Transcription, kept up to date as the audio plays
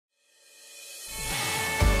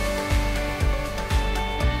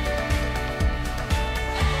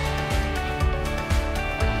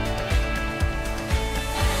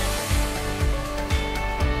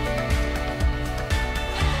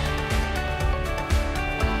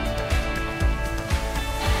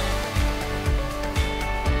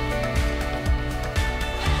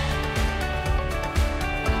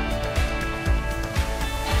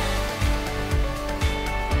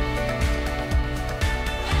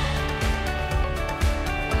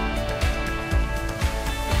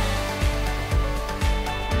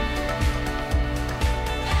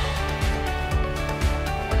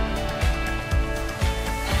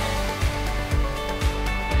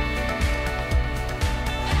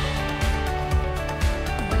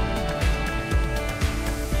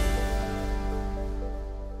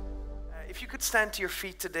stand to your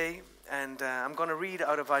feet today, and I'm going to read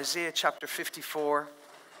out of Isaiah chapter 54.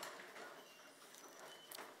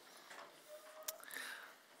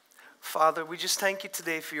 Father, we just thank you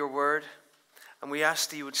today for your word, and we ask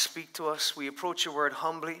that you would speak to us. We approach your word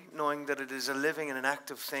humbly, knowing that it is a living and an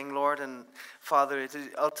active thing, Lord, and Father, it is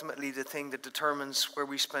ultimately the thing that determines where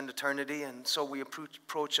we spend eternity, and so we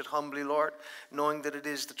approach it humbly, Lord, knowing that it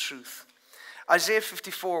is the truth. Isaiah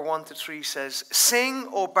 54, 1-3 says, "Sing,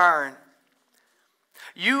 O barren,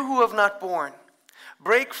 you who have not borne,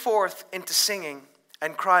 break forth into singing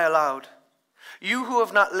and cry aloud, you who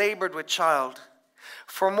have not labored with child.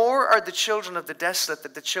 For more are the children of the desolate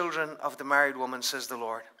than the children of the married woman, says the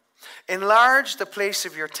Lord. Enlarge the place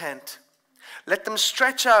of your tent. Let them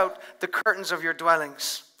stretch out the curtains of your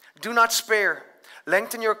dwellings. Do not spare.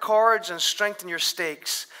 Lengthen your cords and strengthen your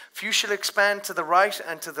stakes, for you shall expand to the right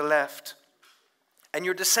and to the left. And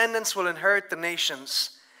your descendants will inherit the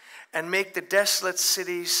nations and make the desolate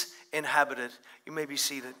cities inhabited." You may be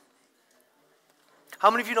seated. How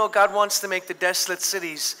many of you know God wants to make the desolate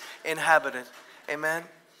cities inhabited? Amen.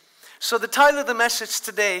 So the title of the message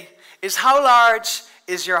today is, "How large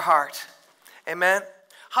is your heart?" Amen.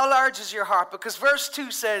 How large is your heart? Because verse 2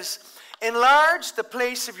 says, "Enlarge the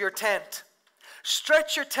place of your tent.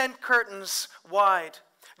 Stretch your tent curtains wide.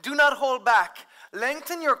 Do not hold back.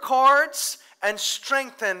 Lengthen your cords and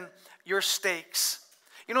strengthen your stakes."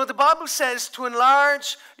 You know, the Bible says to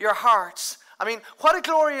enlarge your hearts. I mean, what a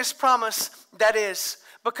glorious promise that is,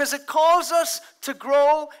 because it calls us to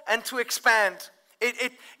grow and to expand.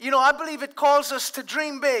 I believe it calls us to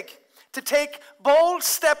dream big, to take bold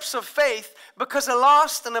steps of faith, because a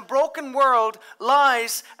lost and a broken world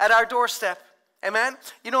lies at our doorstep. Amen?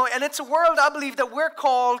 And it's a world, I believe, that we're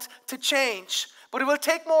called to change. But it will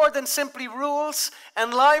take more than simply rules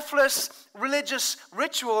and lifeless religious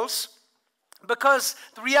rituals, because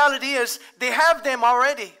the reality is they have them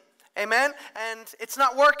already. Amen? And it's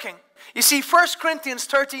not working. You see, 1 Corinthians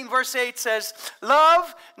 13 verse 8 says,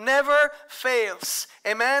 "Love never fails."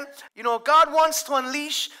 Amen? God wants to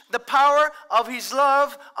unleash the power of his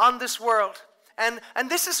love on this world. And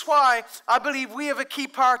this is why I believe we have a key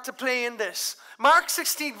part to play in this. Mark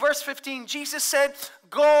 16 verse 15, Jesus said,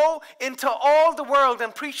 "Go into all the world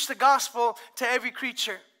and preach the gospel to every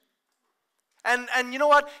creature." And you know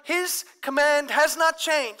what? His command has not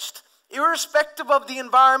changed. Irrespective of the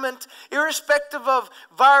environment, irrespective of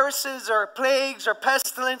viruses or plagues or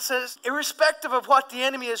pestilences, irrespective of what the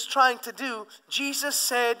enemy is trying to do, Jesus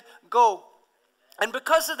said, "Go." And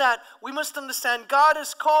because of that, we must understand God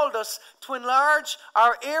has called us to enlarge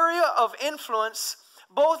our area of influence,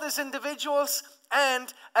 both as individuals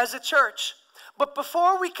and as a church. But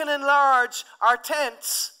before we can enlarge our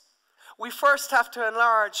tents, we first have to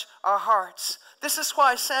enlarge our hearts. This is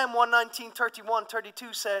why Psalm 119, 31,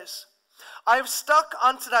 32 says, "I have stuck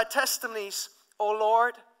unto thy testimonies, O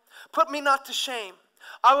Lord. Put me not to shame.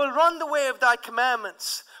 I will run the way of thy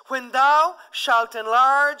commandments, when thou shalt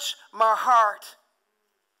enlarge my heart."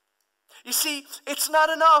 You see, it's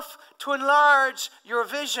not enough to enlarge your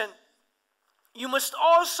vision. You must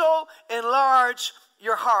also enlarge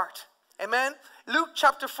your heart. Amen? Luke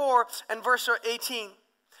chapter 4 and verse 18.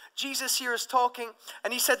 Jesus here is talking,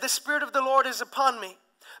 and he said, "The Spirit of the Lord is upon me,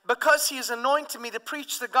 because he has anointed me to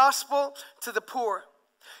preach the gospel to the poor.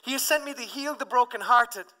 He has sent me to heal the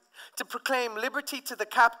brokenhearted, to proclaim liberty to the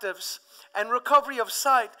captives and recovery of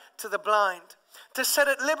sight to the blind, to set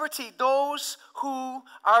at liberty those who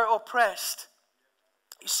are oppressed."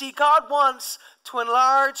 You see, God wants to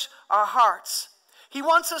enlarge our hearts. He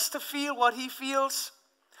wants us to feel what he feels,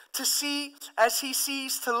 to see as he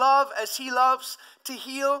sees, to love as he loves, to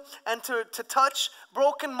heal and to touch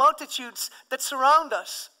broken multitudes that surround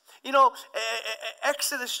us.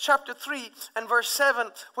 Exodus chapter 3 and verse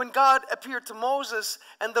 7, when God appeared to Moses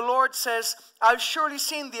and the Lord says, "I've surely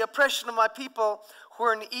seen the oppression of my people who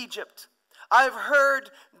are in Egypt. I've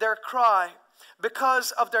heard their cry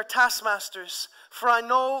because of their taskmasters, for I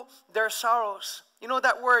know their sorrows."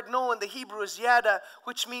 That word know in the Hebrew is yada,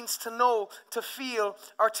 which means to know, to feel,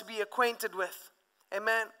 or to be acquainted with.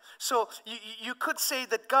 Amen? So you could say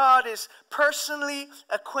that God is personally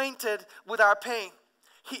acquainted with our pain.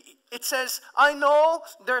 It says, "I know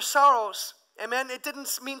their sorrows." Amen? It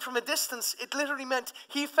didn't mean from a distance. It literally meant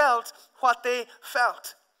he felt what they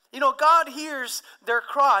felt. God hears their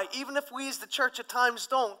cry, even if we as the church at times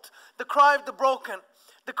don't. The cry of the broken,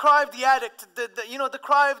 the cry of the addict, the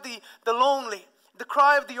cry of the lonely, the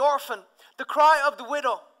cry of the orphan, the cry of the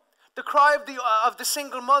widow, the cry of the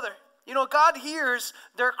single mother. God hears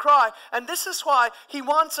their cry. And this is why he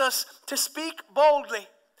wants us to speak boldly,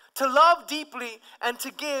 to love deeply, and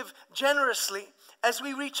to give generously. as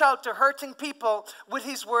we reach out to hurting people with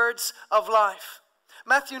his words of life.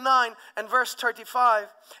 Matthew 9 and verse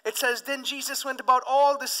 35, it says, "Then Jesus went about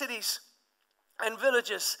all the cities and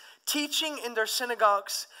villages, teaching in their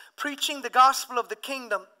synagogues, preaching the gospel of the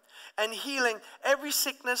kingdom, and healing every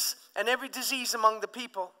sickness and every disease among the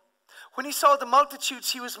people. When he saw the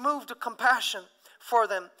multitudes, he was moved with compassion for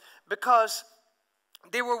them, because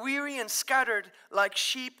they were weary and scattered like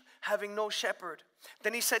sheep having no shepherd.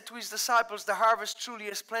 Then he said to his disciples, the harvest truly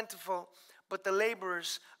is plentiful, but the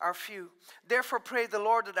laborers are few. Therefore pray the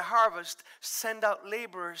Lord of the harvest, send out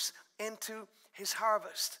laborers into his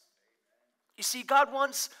harvest." You see, God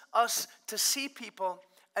wants us to see people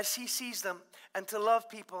as he sees them and to love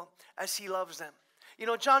people as he loves them. You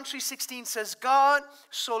know, John 3:16 says, God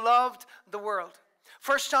so loved the world.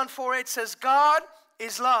 1 John 4:8 says, God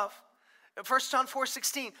is love. 1 John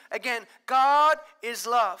 4:16, again, God is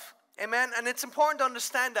love. Amen. And it's important to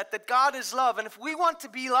understand that God is love. And if we want to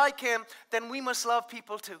be like him, then we must love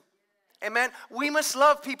people too. Amen. We must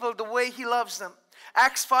love people the way he loves them.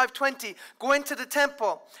 Acts 5:20, go into the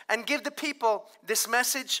temple and give the people this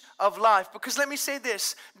message of life. Because let me say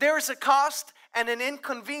this, there is a cost and an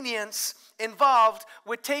inconvenience involved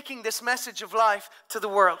with taking this message of life to the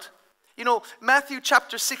world. You know, Matthew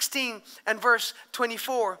chapter 16 and verse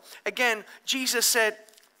 24, again, Jesus said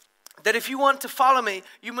that if you want to follow me,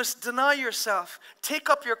 you must deny yourself, take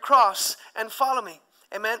up your cross and follow me.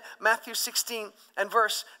 Amen. Matthew 16 and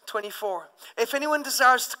verse 24. If anyone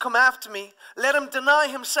desires to come after me, let him deny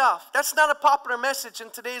himself. That's not a popular message in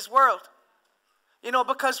today's world. You know,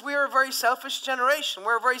 because we are a very selfish generation.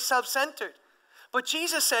 We're very self-centered. But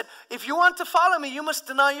Jesus said, if you want to follow me, you must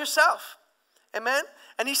deny yourself. Amen.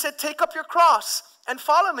 And he said, take up your cross and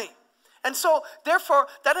follow me. And so, therefore,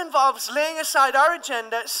 that involves laying aside our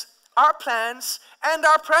agendas, our plans, and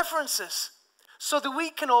our preferences so that we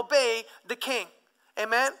can obey the King.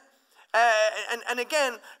 Amen. And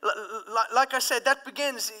again, like I said, that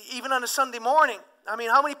begins even on a Sunday morning. I mean,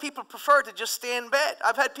 how many people prefer to just stay in bed?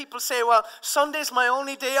 I've had people say, well, Sunday's my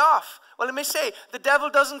only day off. Well, let me say, the devil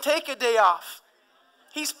doesn't take a day off.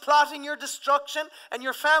 He's plotting your destruction and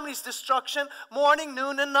your family's destruction morning,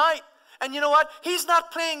 noon, and night. And you know what? He's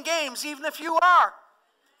not playing games, even if you are.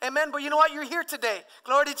 Amen. But you know what? You're here today.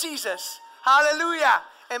 Glory to Jesus. Hallelujah.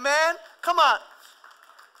 Amen. Come on.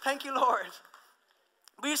 Thank you, Lord.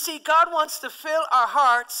 But you see, God wants to fill our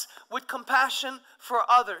hearts with compassion for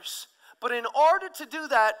others. But in order to do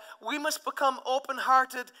that, we must become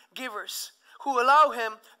open-hearted givers who allow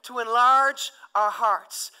him to enlarge our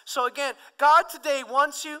hearts. So again, God today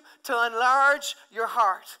wants you to enlarge your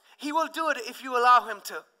heart. He will do it if you allow him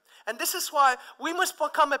to. And this is why we must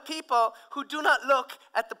become a people who do not look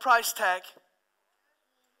at the price tag.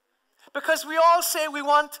 Because we all say we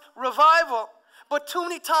want revival. But too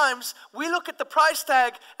many times, we look at the price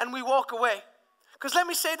tag and we walk away. Because let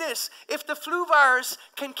me say this, if the flu virus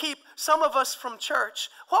can keep some of us from church,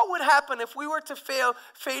 what would happen if we were to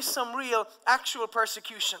face some real, actual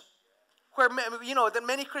persecution? Where, you know, that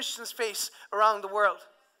many Christians face around the world.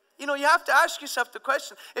 You know, you have to ask yourself the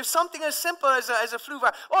question, if something as simple as a flu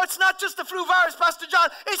virus, oh, it's not just the flu virus, Pastor John,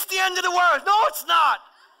 it's the end of the world. No, it's not.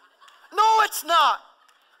 No, it's not.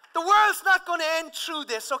 The world's not going to end through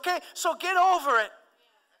this, okay? So get over it.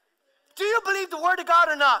 Do you believe the word of God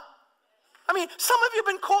or not? I mean, some of you have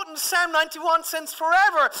been quoting Psalm 91 since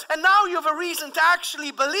forever, and now you have a reason to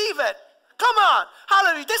actually believe it. Come on.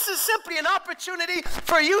 Hallelujah. This is simply an opportunity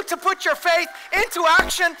for you to put your faith into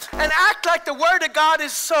action and act like the word of God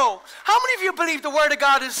is so. How many of you believe the word of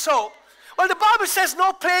God is so? Well, the Bible says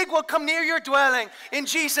no plague will come near your dwelling in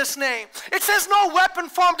Jesus' name. It says no weapon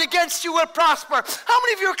formed against you will prosper. How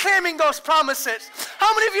many of you are claiming those promises?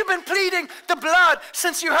 How many of you have been pleading the blood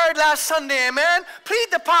since you heard last Sunday? Amen? Plead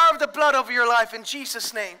the power of the blood over your life in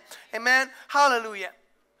Jesus' name. Amen? Hallelujah.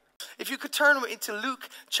 If you could turn into Luke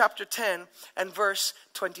chapter 10 and verse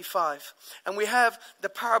 25. And we have the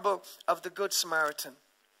parable of the Good Samaritan.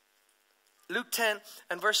 Luke 10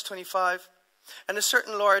 and verse 25. And a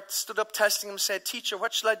certain Lord stood up testing him and said, Teacher,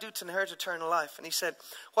 what shall I do to inherit eternal life? And he said,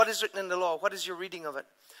 What is written in the law? What is your reading of it?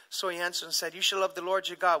 So he answered and said, You shall love the Lord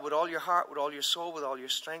your God with all your heart, with all your soul, with all your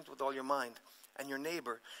strength, with all your mind, and your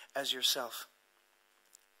neighbor as yourself.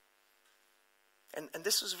 And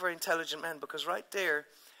this was a very intelligent man, because right there,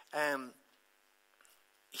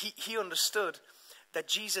 he understood that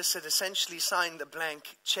Jesus had essentially signed a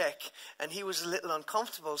blank check, and he was a little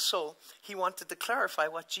uncomfortable, so he wanted to clarify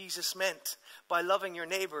what Jesus meant by loving your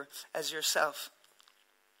neighbor as yourself.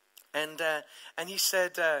 And he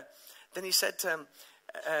said, then he said to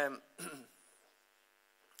him,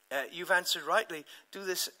 you've answered rightly, do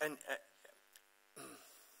this, and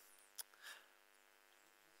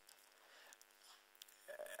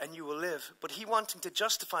and you will live. But he, wanting to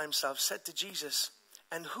justify himself, said to Jesus,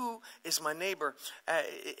 and who is my neighbor?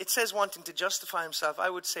 It says wanting to justify himself. I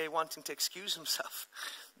would say wanting to excuse himself.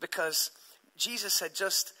 Because Jesus said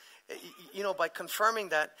just, by confirming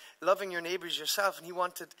that, loving your neighbor as yourself. And he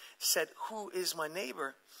said, who is my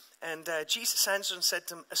neighbor? And Jesus answered and said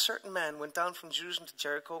to him, a certain man went down from Jerusalem to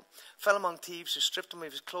Jericho, fell among thieves who stripped him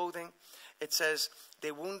of his clothing. It says,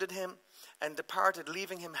 they wounded him and departed,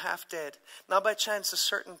 leaving him half dead. Now by chance a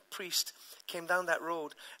certain priest came down that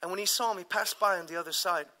road, and when he saw him, he passed by on the other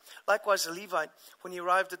side. Likewise a Levite, when he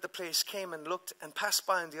arrived at the place, came and looked and passed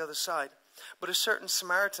by on the other side. But a certain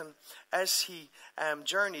Samaritan, as he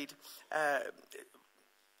journeyed,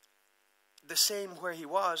 the same where he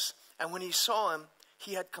was, and when he saw him,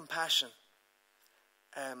 he had compassion.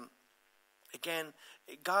 Again,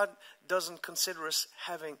 God doesn't consider us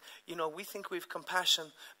having, we think we have compassion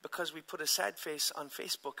because we put a sad face on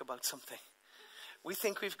Facebook about something. We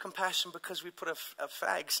think we have compassion because we put a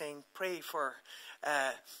flag saying, pray for.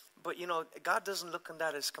 But, God doesn't look on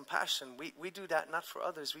that as compassion. We do that not for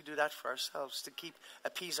others. We do that for ourselves to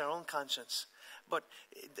appease our own conscience. But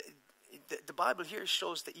the Bible here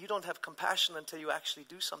shows that you don't have compassion until you actually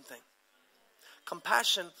do something.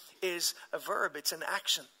 Compassion is a verb. It's an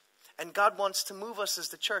action. And God wants to move us as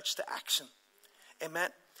the church to action. Amen.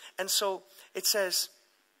 And so it says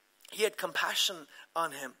he had compassion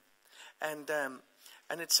on him. And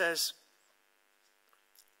it says,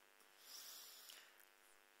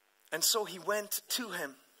 and so he went to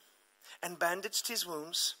him and bandaged his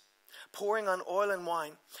wounds, pouring on oil and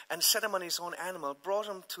wine, and set him on his own animal, brought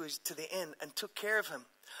him to the inn, and took care of him.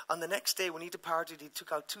 On the next day when he departed, he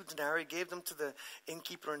took out 2 denarii, gave them to the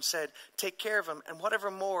innkeeper, and said, take care of him, and whatever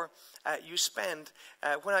more you spend,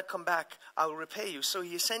 when I come back, I will repay you. So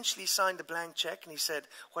he essentially signed a blank check, and he said,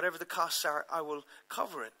 whatever the costs are, I will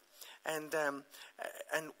cover it. And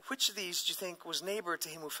which of these do you think was neighbor to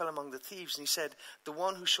him who fell among the thieves? And he said, the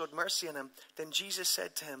one who showed mercy on him. Then Jesus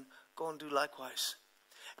said to him, go and do likewise.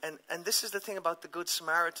 And this is the thing about the Good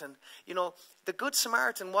Samaritan. The Good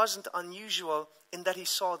Samaritan wasn't unusual in that he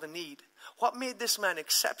saw the need. What made this man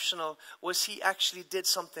exceptional was he actually did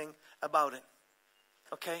something about it.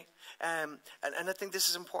 Okay? And I think this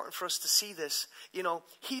is important for us to see this.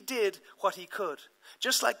 He did what he could.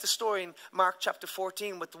 Just like the story in Mark chapter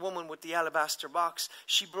 14 with the woman with the alabaster box.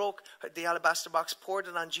 She broke the alabaster box, poured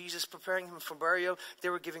it on Jesus, preparing him for burial. They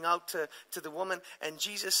were giving out to the woman. And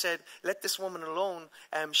Jesus said, let this woman alone.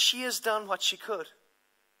 She has done what she could.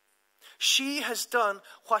 She has done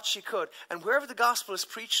what she could. And wherever the gospel is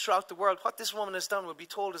preached throughout the world, what this woman has done will be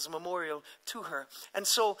told as a memorial to her. And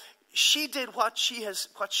so she did what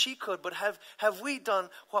she could, but have we done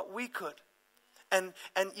what we could? And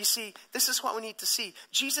you see, this is what we need to see.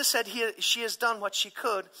 Jesus said she has done what she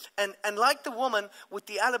could. And like the woman with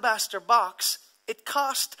the alabaster box, it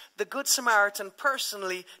cost the Good Samaritan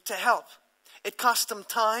personally to help. It cost him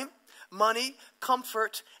time, money,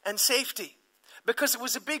 comfort, and safety. Because it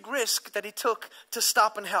was a big risk that he took to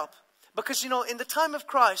stop and help. Because, in the time of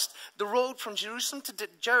Christ, the road from Jerusalem to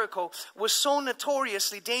Jericho was so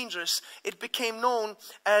notoriously dangerous, it became known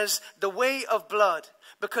as the way of blood.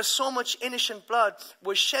 Because so much innocent blood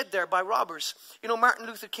was shed there by robbers. Martin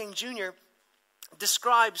Luther King Jr.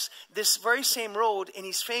 describes this very same road in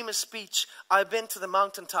his famous speech, I've Been to the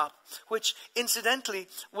Mountaintop, which incidentally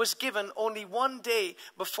was given only one day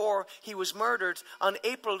before he was murdered on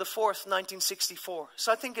April the 4th, 1964.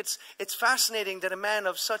 So I think it's fascinating that a man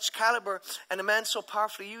of such caliber and a man so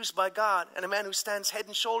powerfully used by God and a man who stands head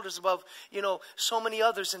and shoulders above, so many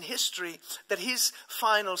others in history, that his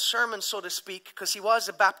final sermon, so to speak, because he was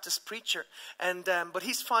a Baptist preacher, but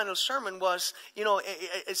his final sermon was,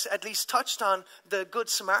 it's at least touched on the Good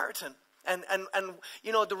Samaritan and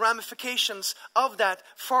the ramifications of that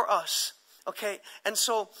for us. Okay, and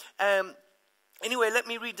so anyway, let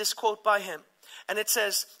me read this quote by him. And it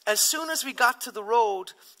says, as soon as we got to the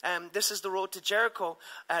road, this is the road to Jericho,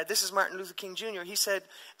 this is Martin Luther King Jr. He said,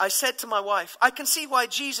 I said to my wife, I can see why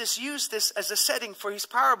Jesus used this as a setting for his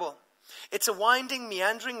parable. It's a winding,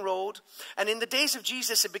 meandering road, and in the days of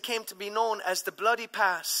Jesus it became to be known as the Bloody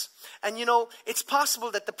Pass. And it's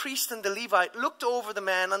possible that the priest and the Levite looked over the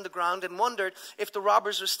man on the ground and wondered if the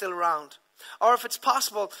robbers were still around. Or if it's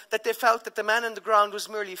possible that they felt that the man on the ground was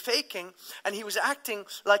merely faking and he was acting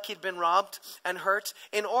like he'd been robbed and hurt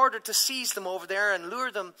in order to seize them over there and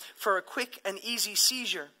lure them for a quick and easy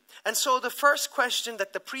seizure. And so the first question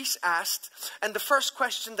that the priest asked and the first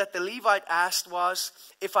question that the Levite asked was,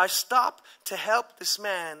 if I stop to help this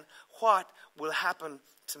man, what will happen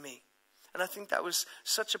to me? And I think that was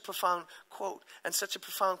such a profound quote and such a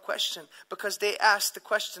profound question, because they asked the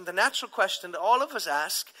question, the natural question that all of us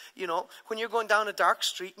ask, when you're going down a dark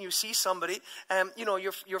street and you see somebody,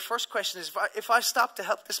 your first question is, if I stop to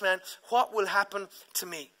help this man, what will happen to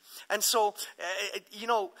me? And so,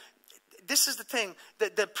 this is the thing,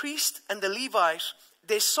 that the priest and the Levite,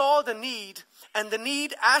 they saw the need, and the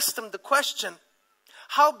need asked them the question,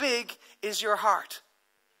 how big is your heart?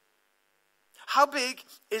 How big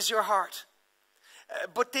is your heart?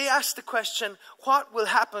 But they asked the question, what will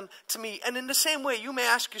happen to me? And in the same way, you may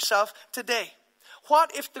ask yourself today,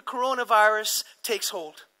 what if the coronavirus takes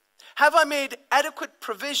hold? Have I made adequate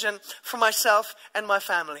provision for myself and my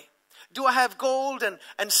family? Do I have gold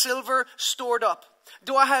and silver stored up?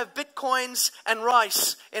 Do I have bitcoins and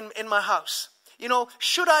rice in my house?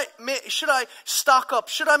 Should I stock up?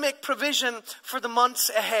 Should I make provision for the months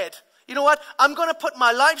ahead? You know what? I'm going to put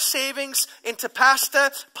my life savings into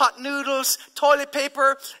pasta, pot noodles, toilet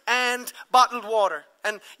paper, and bottled water.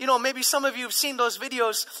 And, maybe some of you have seen those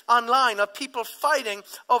videos online of people fighting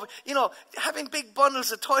over, having big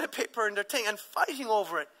bundles of toilet paper in their thing and fighting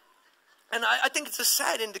over it. And I think it's a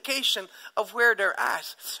sad indication of where they're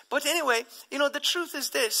at. But anyway, the truth is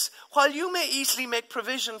this. While you may easily make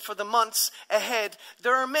provision for the months ahead,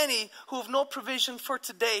 there are many who have no provision for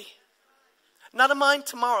today. Not a mind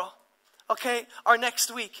tomorrow. Okay, or next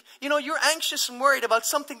week. You're anxious and worried about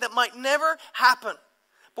something that might never happen.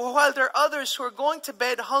 But while there are others who are going to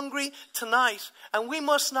bed hungry tonight, and we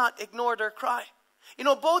must not ignore their cry.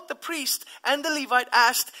 Both the priest and the Levite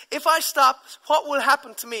asked, if I stop, what will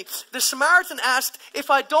happen to me? The Samaritan asked, if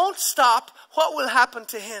I don't stop, what will happen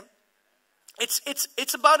to him?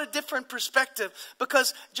 It's about a different perspective,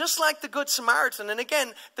 because just like the Good Samaritan, and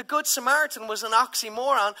again, the Good Samaritan was an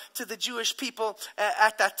oxymoron to the Jewish people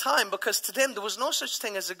at that time, because to them there was no such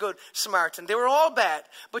thing as a Good Samaritan. They were all bad.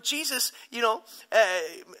 But Jesus,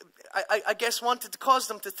 I guess wanted to cause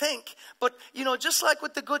them to think. But, just like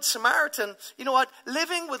with the Good Samaritan,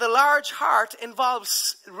 living with a large heart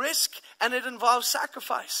involves risk and it involves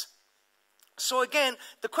sacrifice. So again,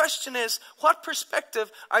 the question is, what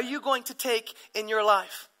perspective are you going to take in your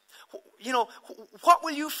life? What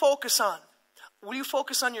will you focus on? Will you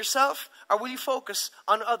focus on yourself, or will you focus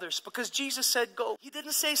on others? Because Jesus said go. He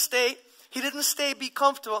didn't say stay. He didn't say be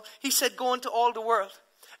comfortable. He said go into all the world.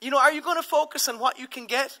 Are you going to focus on what you can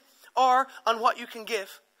get or on what you can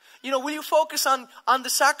give? Will you focus on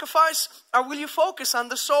the sacrifice, or will you focus on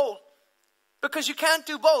the soul? Because you can't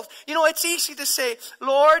do both. It's easy to say,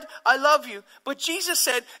 Lord, I love you. But Jesus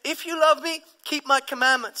said, if you love me, keep my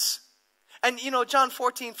commandments. And, John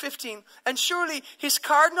 14:15. And surely his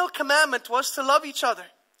cardinal commandment was to love each other.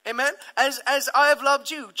 Amen? As I have loved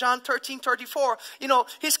you. John 13:34.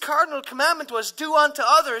 His cardinal commandment was do unto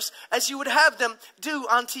others as you would have them do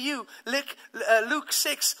unto you. Luke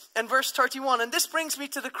 6 and verse 31. And this brings me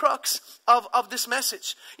to the crux of this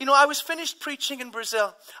message. I was finished preaching in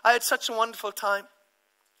Brazil. I had such a wonderful time.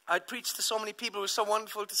 I'd preached to so many people. It was so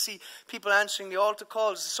wonderful to see people answering the altar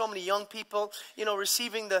calls. So many young people,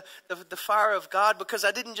 receiving the fire of God. Because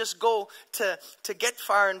I didn't just go to get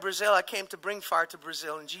fire in Brazil. I came to bring fire to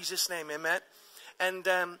Brazil. In Jesus' name, amen. And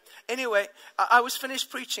anyway, I was finished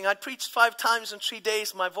preaching. I'd preached 5 times in 3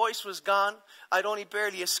 days. My voice was gone. I'd only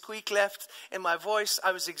barely a squeak left in my voice.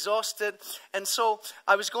 I was exhausted. And so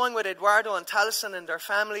I was going with Eduardo and Taliesin and their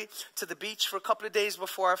family to the beach for a couple of days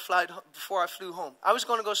before I flew home. I was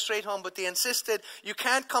going to go straight home, but they insisted, you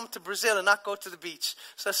can't come to Brazil and not go to the beach.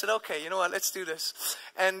 So I said, okay, you know what, let's do this.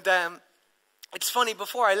 And it's funny,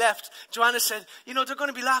 before I left, Joanna said, they're going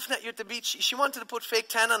to be laughing at you at the beach. She wanted to put fake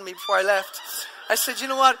tan on me before I left. I said, you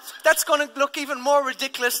know what, that's going to look even more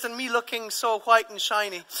ridiculous than me looking so white and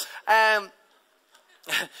shiny.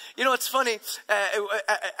 It's funny,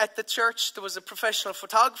 at the church there was a professional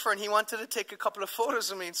photographer, and he wanted to take a couple of photos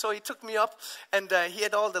of me. And so he took me up, and he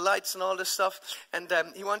had all the lights and all this stuff, and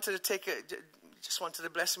he wanted to just wanted to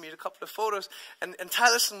bless me with a couple of photos. And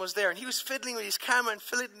Taliesin was there, and he was fiddling with his camera and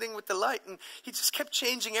fiddling with the light, and he just kept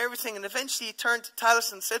changing everything. And eventually he turned to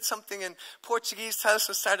Taliesin and said something in Portuguese.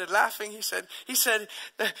 Taliesin started laughing. He said,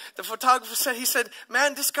 the photographer said,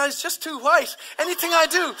 man, this guy's just too white. Anything I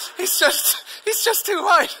do, he's just too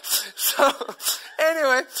white. So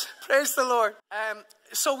anyway, praise the Lord.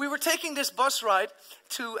 So we were taking this bus ride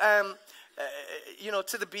to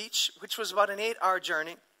the beach, which was about an 8-hour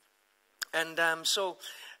journey. And so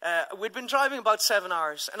we'd been driving about 7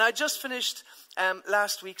 hours. And I just finished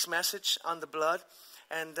last week's message on the blood.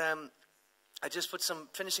 And I just put some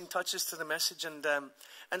finishing touches to the message.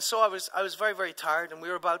 And so I was very, very tired. And we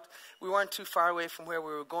weren't too far away from where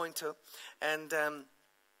we were going to. And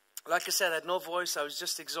like I said, I had no voice. I was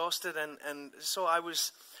just exhausted, and so I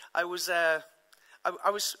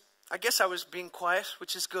guess I was being quiet,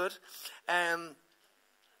 which is good. And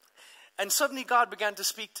suddenly God began to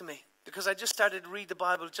speak to me, because I just started to read the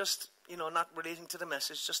Bible, just, not relating to the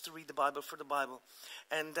message, just to read the Bible for the Bible.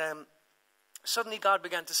 And suddenly God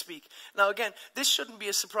began to speak. Now again, this shouldn't be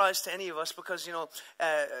a surprise to any of us, because,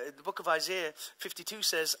 the book of Isaiah 52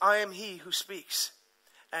 says, I am he who speaks.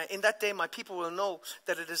 In that day my people will know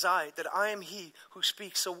that it is that I am he who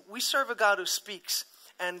speaks. So we serve a God who speaks.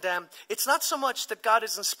 And it's not so much that God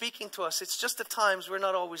isn't speaking to us, it's just at times we're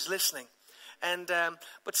not always listening. And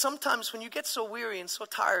but sometimes when you get so weary and so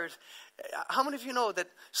tired, how many of you know that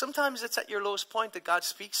sometimes it's at your lowest point that God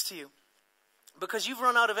speaks to you? Because you've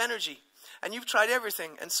run out of energy and you've tried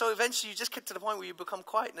everything. And so eventually you just get to the point where you become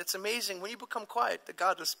quiet. And it's amazing when you become quiet that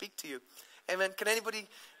God will speak to you. Amen. Can anybody?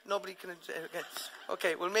 Nobody can.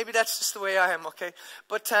 Okay. Well, maybe that's just the way I am. Okay.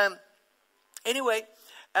 But anyway,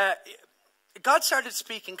 God started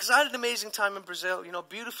speaking, because I had an amazing time in Brazil.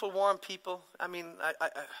 Beautiful, warm people. I mean,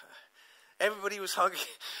 everybody was hugging.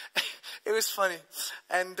 It was funny.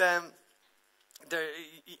 And there,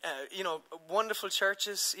 wonderful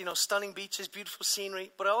churches, stunning beaches, beautiful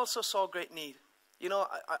scenery. But I also saw great need.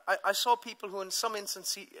 I saw people who in some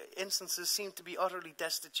instances seemed to be utterly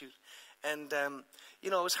destitute. And,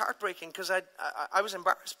 it was heartbreaking, because I was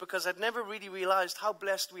embarrassed, because I'd never really realized how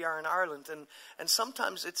blessed we are in Ireland. And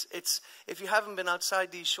sometimes it's if you haven't been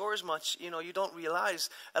outside these shores much, you don't realize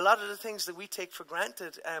a lot of the things that we take for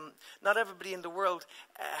granted. Not everybody in the world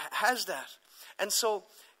has that. And so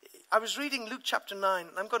I was reading Luke chapter 9.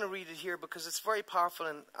 And I'm going to read it here because it's very powerful.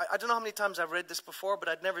 And I don't know how many times I've read this before, but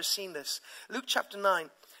I'd never seen this. Luke chapter 9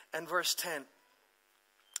 and verse 10.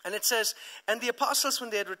 And it says, and the apostles, when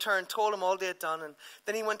they had returned, told him all they had done. And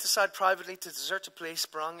then he went aside privately to a deserted place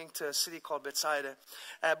belonging to a city called Bethsaida.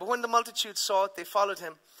 But when the multitude saw it, they followed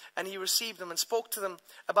him. And he received them and spoke to them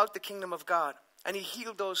about the kingdom of God. And he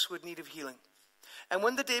healed those who had need of healing. And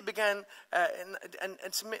when the day began, and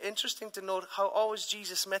it's interesting to note how always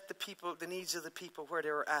Jesus met the people, the needs of the people where they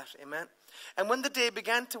were at. Amen. And when the day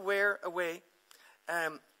began to wear away,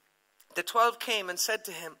 the 12 came and said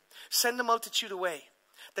to him, send the multitude away,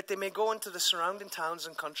 that they may go into the surrounding towns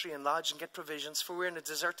and country and lodge and get provisions, for we're in a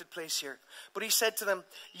deserted place here. But he said to them,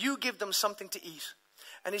 you give them something to eat.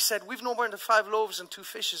 And he said, we've no more than 5 loaves and 2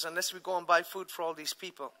 fishes, unless we go and buy food for all these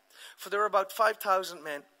people. For there are about 5,000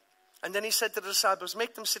 men. And then he said to the disciples,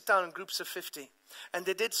 make them sit down in groups of 50. And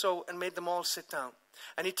they did so and made them all sit down.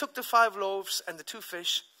 And he took the 5 loaves and the 2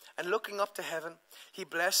 fish, and looking up to heaven, he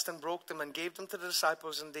blessed and broke them and gave them to the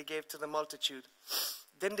disciples, and they gave to the multitude.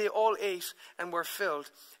 Then they all ate and were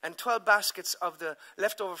filled, and 12 baskets of the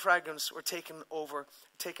leftover fragments were taken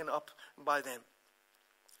up by them.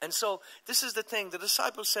 And so this is the thing. The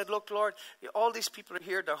disciples said, look, Lord, all these people are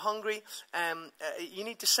here. They're hungry. You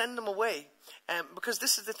need to send them away. Because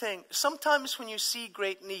this is the thing. Sometimes when you see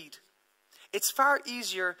great need, it's far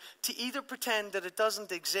easier to either pretend that it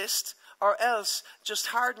doesn't exist, or else just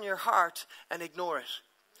harden your heart and ignore it.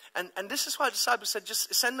 And this is why the disciples said,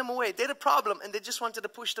 just send them away. They had a problem, and they just wanted to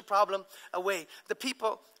push the problem away. The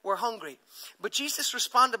people were hungry. But Jesus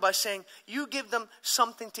responded by saying, you give them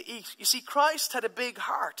something to eat. You see, Christ had a big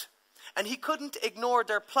heart, and he couldn't ignore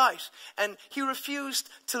their plight. And he refused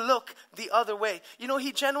to look the other way.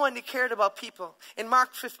 He genuinely cared about people. In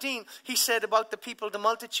Mark 15, he said about the people, the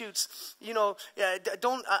multitudes, I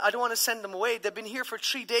don't want to send them away. They've been here for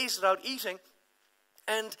 3 days without eating,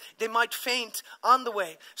 and they might faint on the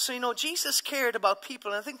way. So, Jesus cared about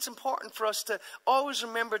people. And I think it's important for us to always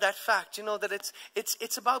remember that fact, that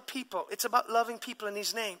it's about people. It's about loving people in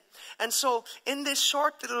his name. And so in this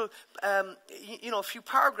short little, few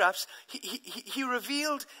paragraphs, he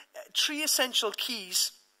revealed 3 essential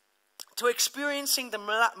keys to experiencing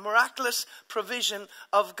the miraculous provision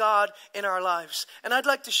of God in our lives. And I'd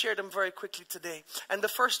like to share them very quickly today. And the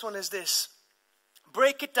first one is this: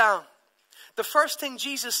 break it down. The first thing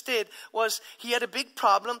Jesus did was he had a big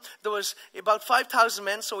problem. There was about 5,000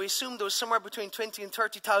 men, so he assumed there was somewhere between 20 and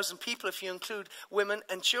 30,000 people if you include women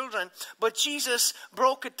and children. But Jesus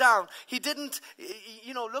broke it down. He didn't,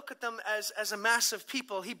 look at them as a mass of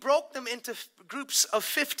people. He broke them into groups of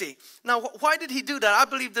 50. Now, why did he do that? I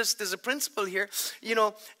believe there's a principle here.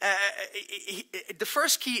 The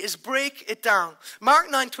first key is break it down. Mark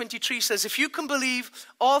 9:23 says, if you can believe,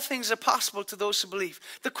 all things are possible to those who believe.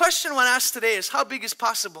 The question when asked today is, how big is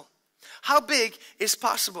possible? How big is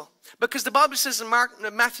possible? Because the Bible says in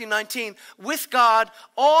Matthew 19, with God,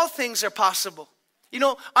 all things are possible. You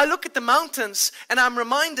know, I look at the mountains and I'm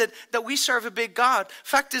reminded that we serve a big God.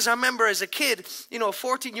 Fact is, I remember as a kid, you know, a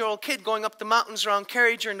 14-year-old kid going up the mountains around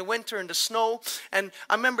Kerry during the winter in the snow. And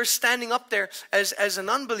I remember standing up there as an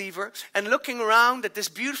unbeliever and looking around at this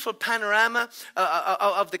beautiful panorama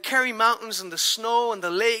of the Kerry Mountains and the snow and the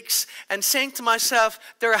lakes and saying to myself,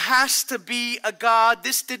 there has to be a God.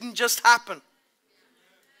 This didn't just happen.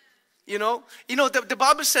 You know, the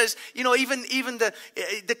Bible says, you know, even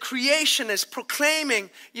the creation is proclaiming,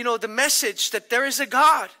 you know, the message that there is a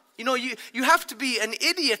God. You know, you have to be an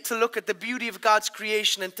idiot to look at the beauty of God's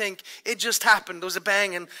creation and think it just happened. There was a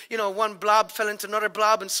bang and, you know, one blob fell into another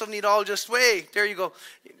blob and suddenly it all just, there you go.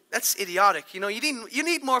 That's idiotic. You know, you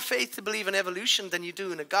need more faith to believe in evolution than you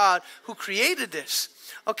do in a God who created this.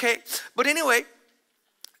 Okay, but anyway,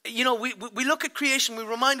 you know, we look at creation,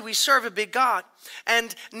 we serve a big God.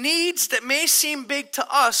 And needs that may seem big to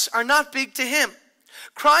us are not big to him.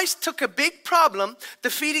 Christ took a big problem, the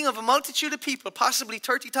feeding of a multitude of people, possibly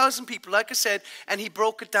 30,000 people, like I said, and he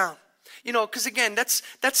broke it down. You know, because again, that's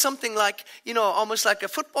something like, you know, almost like a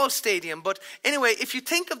football stadium. But anyway, if you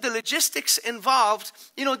think of the logistics involved,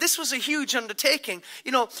 you know, this was a huge undertaking.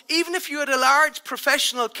 You know, even if you had a large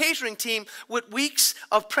professional catering team with weeks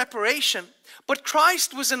of preparation, but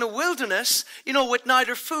Christ was in a wilderness, you know, with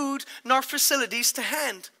neither food nor facilities to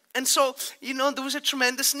hand. And so, you know, there was a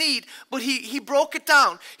tremendous need, but he broke it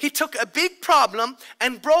down. He took a big problem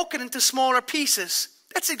and broke it into smaller pieces.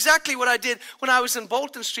 That's exactly what I did when I was in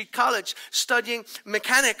Bolton Street College studying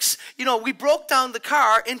mechanics. You know, we broke down the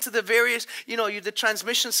car into the various, you know, the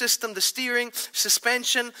transmission system, the steering,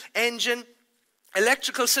 suspension, engine,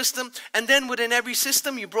 electrical system, and then within every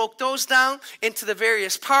system you broke those down into the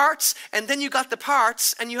various parts, and then you got the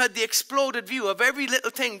parts and you had the exploded view of every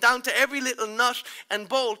little thing down to every little nut and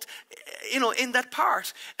bolt, you know, in that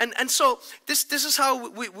part. And so this is how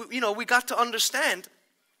we got to understand.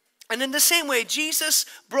 And in the same way, Jesus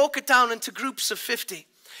broke it down into groups of 50.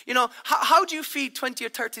 You know, how do you feed 20 or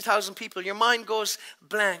 30,000 people? Your mind goes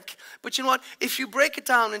blank. But you know what? If you break it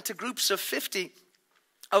down into groups of 50,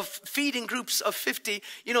 of feeding groups of 50,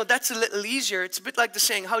 you know, that's a little easier. It's a bit like the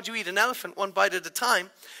saying, how do you eat an elephant? One bite at a time.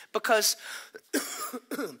 Because,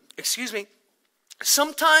 excuse me,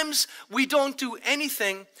 sometimes we don't do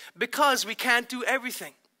anything because we can't do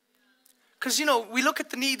everything. Because, you know, we look at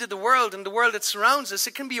the need of the world and the world that surrounds us,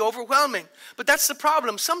 it can be overwhelming. But that's the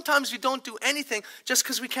problem. Sometimes we don't do anything just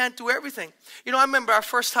because we can't do everything. You know, I remember our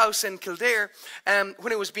first house in Kildare,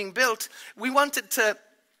 when it was being built, we wanted to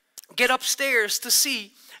get upstairs to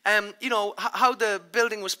see, you know, how the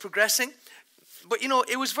building was progressing. But, you know,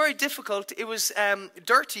 it was very difficult. It was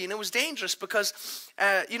dirty and it was dangerous because,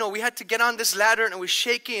 you know, we had to get on this ladder and it was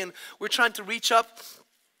shaky and we were trying to reach up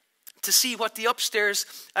to see what the upstairs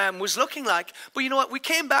was looking like. But you know what? We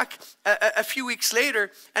came back a few weeks later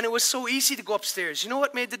and it was so easy to go upstairs. You know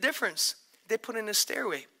what made the difference? They put in a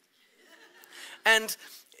stairway. And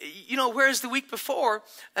you know, whereas the week before,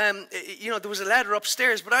 you know, there was a ladder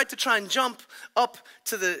upstairs, but I had to try and jump up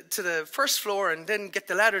to the first floor and then get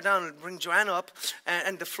the ladder down and bring Joanna up,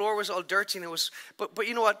 and the floor was all dirty and it was. But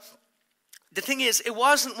you know what? The thing is, it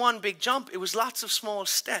wasn't one big jump; it was lots of small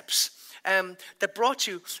steps that brought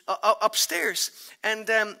you upstairs, and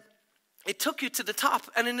it took you to the top.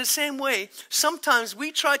 And in the same way, sometimes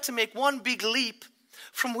we try to make one big leap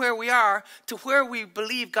from where we are to where we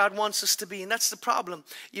believe God wants us to be. And that's the problem,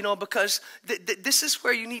 you know, because this is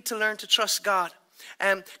where you need to learn to trust God.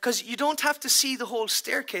 Because you don't have to see the whole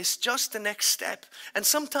staircase, just the next step. And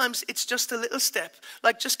sometimes it's just a little step,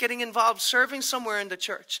 like just getting involved, serving somewhere in the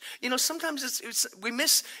church. You know, sometimes we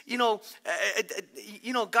miss, you know,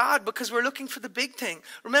 God because we're looking for the big thing.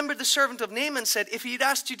 Remember the servant of Naaman said, if he'd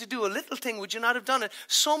asked you to do a little thing, would you not have done it?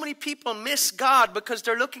 So many people miss God because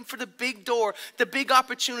they're looking for the big door, the big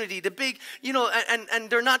opportunity, the big, you know, and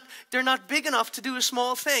they're not big enough to do a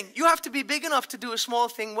small thing. You have to be big enough to do a small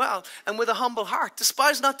thing well and with a humble heart.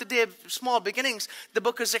 Despise not the day of small beginnings, the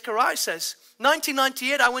book of Zechariah says.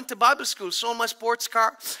 1998, I went to Bible school, sold my sports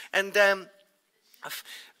car, and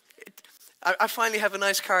I finally have a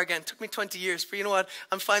nice car again. It took me 20 years, but you know what?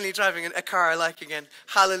 I'm finally driving a car I like again.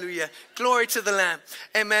 Hallelujah. Glory to the Lamb.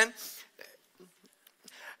 Amen.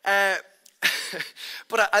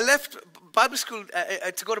 But I left Bible school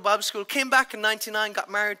to go to Bible school, came back in 99,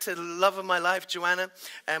 got married to the love of my life, Joanna,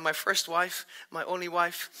 my first wife, my only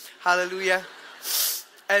wife. Hallelujah.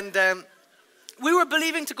 And we were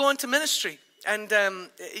believing to go into ministry. And,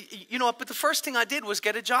 you know, but the first thing I did was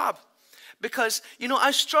get a job. Because,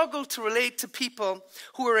 I struggle to relate to people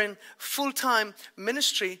who are in full-time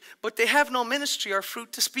ministry, but they have no ministry or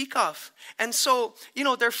fruit to speak of. And so,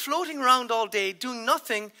 they're floating around all day doing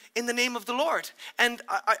nothing in the name of the Lord. And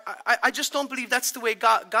I just don't believe that's the way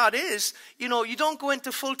God is. You don't go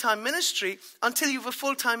into full-time ministry until you have a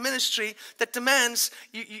full-time ministry that demands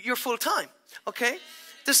you're full-time, okay?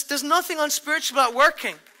 There's nothing unspiritual about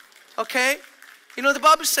working, okay? The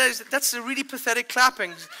Bible says that's a really pathetic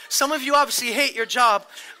clapping. Some of you obviously hate your job,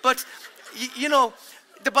 but,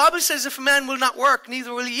 the Bible says if a man will not work,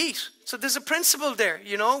 neither will he eat. So there's a principle there,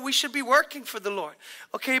 we should be working for the Lord.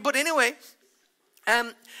 Okay, but anyway,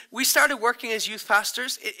 we started working as youth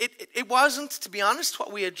pastors. It wasn't, to be honest,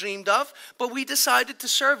 what we had dreamed of, but we decided to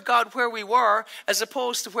serve God where we were as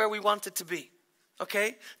opposed to where we wanted to be.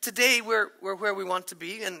 Okay, today we're where we want to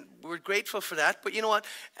be, and we're grateful for that. But you know what?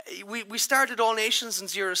 We started All Nations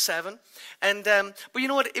in 07, and but you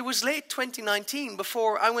know what? It was late 2019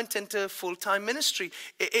 before I went into full-time ministry.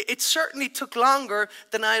 It certainly took longer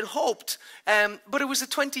than I had hoped, but it was a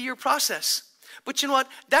 20-year process. But you know what?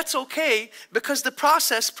 That's okay, because the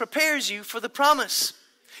process prepares you for the promise.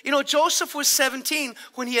 Joseph was 17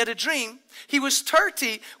 when he had a dream. He was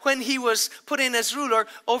 30 when he was put in as ruler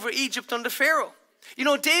over Egypt under Pharaoh.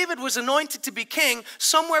 David was anointed to be king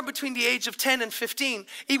somewhere between the age of 10 and 15.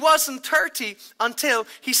 He wasn't 30 until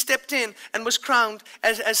he stepped in and was crowned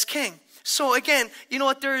as king. So again,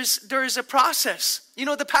 there is a process.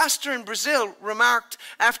 The pastor in Brazil remarked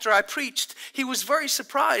after I preached, he was very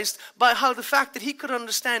surprised by how the fact that he could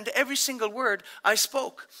understand every single word I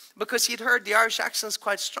spoke, because he'd heard the Irish accents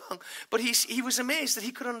quite strong. But he was amazed that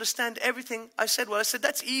he could understand everything I said. Well, I said,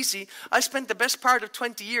 that's easy. I spent the best part of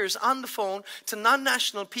 20 years on the phone to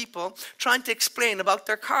non-national people trying to explain about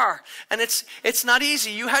their car. And it's not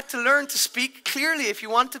easy. You had to learn to speak clearly if you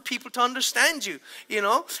wanted people to understand you,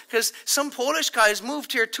 because some Polish guys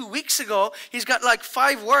moved here 2 weeks ago. He's got like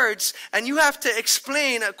 5 words, and you have to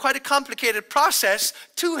explain quite a complicated process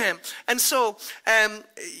to him. And so,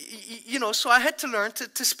 so I had to learn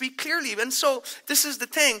to speak clearly. And so this is the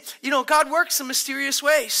thing. God works in mysterious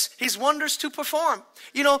ways. His wonders to perform.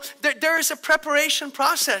 There is a preparation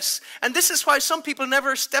process. And this is why some people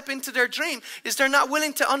never step into their dream, is they're not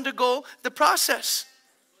willing to undergo the process.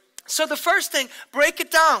 So the first thing, break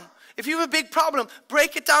it down. If you have a big problem,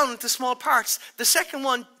 break it down into small parts. The second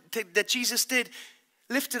one that Jesus did,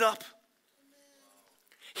 lift it up.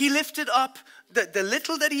 He lifted up the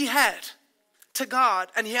little that he had to God,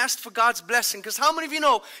 and he asked for God's blessing. Because how many of you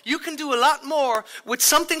know you can do a lot more with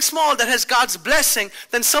something small that has God's blessing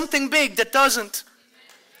than something big that doesn't?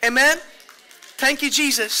 Amen? Thank you,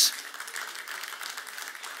 Jesus.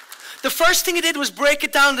 The first thing he did was break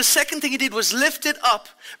it down. The second thing he did was lift it up.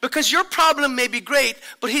 Because your problem may be great,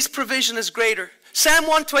 but his provision is greater. Psalm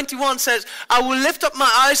 121 says, I will lift up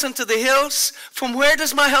my eyes unto the hills. From where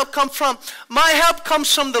does my help come from? My help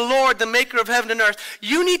comes from the Lord, the maker of heaven and earth.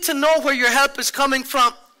 You need to know where your help is coming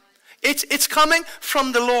from. It's coming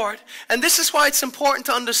from the Lord. And this is why it's important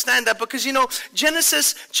to understand that, because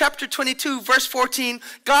Genesis chapter 22 verse 14,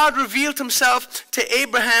 God revealed himself to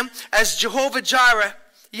Abraham as Jehovah Jireh.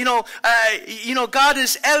 God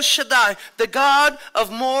is El Shaddai, the God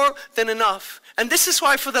of more than enough. And this is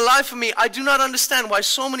why, for the life of me, I do not understand why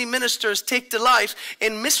so many ministers take delight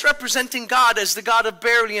in misrepresenting God as the God of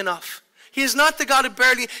barely enough. He is not the God of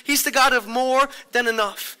barely, he's the God of more than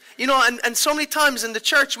enough. And so many times in the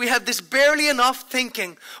church we have this barely enough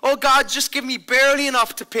thinking. Oh God, just give me barely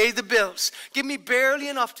enough to pay the bills. Give me barely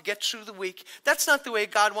enough to get through the week. That's not the way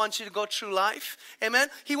God wants you to go through life. Amen?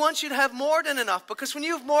 He wants you to have more than enough. Because when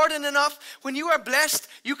you have more than enough, when you are blessed,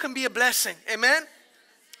 you can be a blessing. Amen?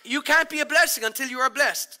 You can't be a blessing until you are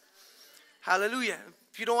blessed. Hallelujah.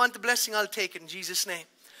 If you don't want the blessing, I'll take it in Jesus' name.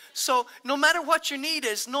 So no matter what your need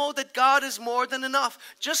is, know that God is more than enough.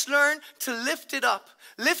 Just learn to lift it up.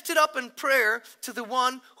 Lift it up in prayer to the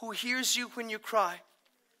one who hears you when you cry.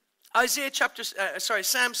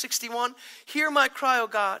 Psalm 61. Hear my cry, O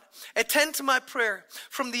God. Attend to my prayer.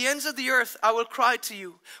 From the ends of the earth I will cry to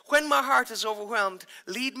you. When my heart is overwhelmed,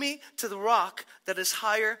 lead me to the rock that is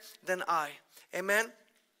higher than I. Amen.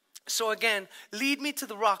 So again, lead me to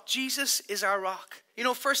the rock. Jesus is our rock.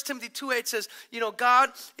 1 Timothy 2:8 says,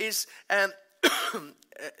 God is,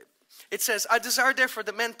 it says, I desire therefore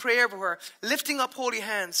that men pray everywhere, lifting up holy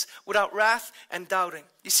hands without wrath and doubting.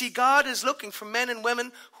 You see, God is looking for men and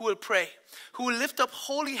women who will pray, who will lift up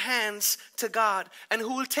holy hands to God, and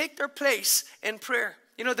who will take their place in prayer.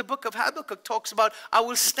 The book of Habakkuk talks about, I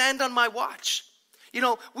will stand on my watch.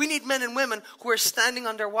 We need men and women who are standing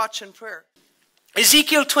on their watch in prayer.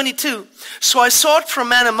 Ezekiel 22, so I sought for a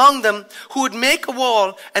man among them who would make a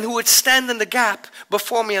wall and who would stand in the gap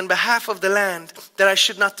before me on behalf of the land, that I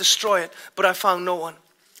should not destroy it, but I found no one.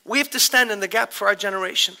 We have to stand in the gap for our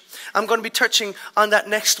generation. I'm going to be touching on that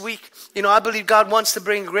next week. I believe God wants to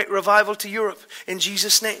bring a great revival to Europe in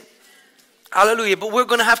Jesus' name. Hallelujah. But we're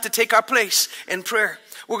going to have to take our place in prayer.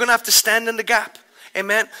 We're going to have to stand in the gap.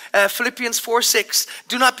 Amen. Philippians 4:6.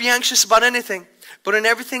 Do not be anxious about anything, but in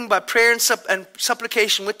everything by prayer and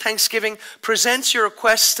supplication with thanksgiving, present your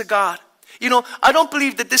requests to God. I don't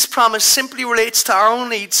believe that this promise simply relates to our own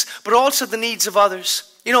needs, but also the needs of others.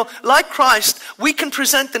 Like Christ, we can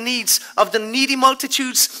present the needs of the needy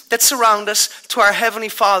multitudes that surround us to our Heavenly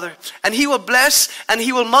Father. And He will bless and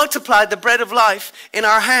He will multiply the bread of life in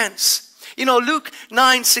our hands. Luke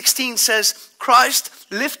 9:16 says, Christ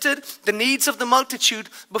lifted the needs of the multitude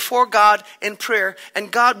before God in prayer,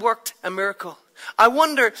 and God worked a miracle. I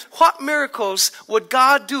wonder what miracles would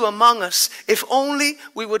God do among us if only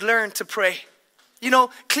we would learn to pray.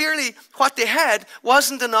 Clearly what they had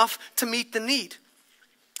wasn't enough to meet the need.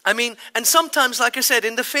 And sometimes, like I said,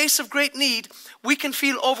 in the face of great need, we can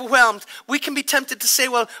feel overwhelmed. We can be tempted to say,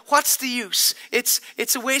 well, what's the use?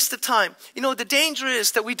 It's a waste of time. The danger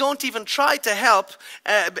is that we don't even try to help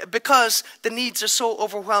because the needs are so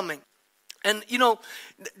overwhelming. And,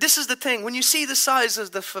 this is the thing. When you see the size of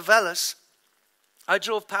the favelas, I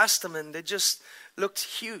drove past them and they just looked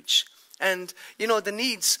huge. And, the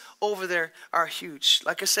needs over there are huge.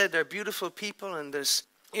 Like I said, they're beautiful people, and there's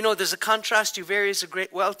a contrast. You have areas of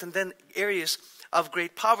great wealth and then areas of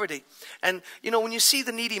great poverty. And, when you see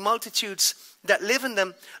the needy multitudes that live in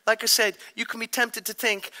them, like I said, you can be tempted to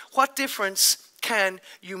think, what difference can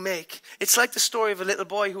you make? It's like the story of a little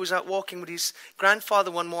boy who was out walking with his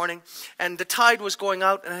grandfather one morning, and the tide was going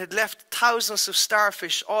out and had left thousands of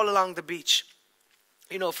starfish all along the beach.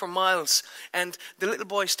 For miles. And the little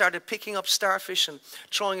boy started picking up starfish and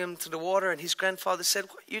throwing them to the water. And his grandfather said,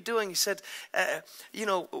 what are you doing? He said, why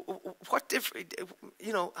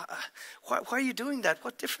are you doing that?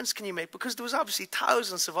 What difference can you make? Because there was obviously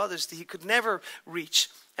thousands of others that he could never reach.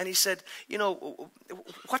 And he said,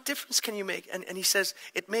 what difference can you make? And he says,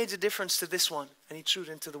 it made a difference to this one. And he threw it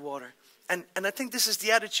into the water. And I think this is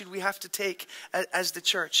the attitude we have to take as the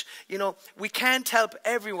church. We can't help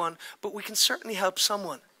everyone, but we can certainly help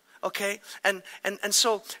someone. Okay? And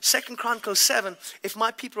so 2 Chronicles 7, if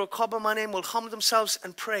my people who are called by my name will humble themselves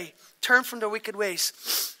and pray, turn from their wicked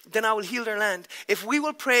ways, then I will heal their land. If we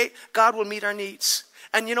will pray, God will meet our needs.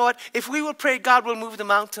 And you know what? If we will pray, God will move the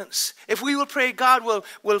mountains. If we will pray, God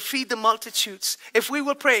will feed the multitudes. If we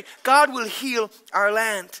will pray, God will heal our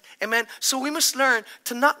land. Amen. So we must learn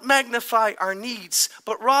to not magnify our needs,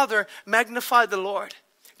 but rather magnify the Lord.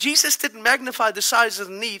 Jesus didn't magnify the size of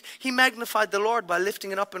the need. He magnified the Lord by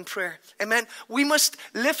lifting it up in prayer. Amen. We must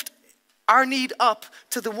lift our need up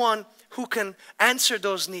to the one who can answer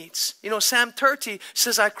those needs. Psalm 30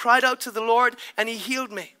 says, I cried out to the Lord and He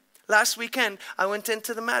healed me. Last weekend, I went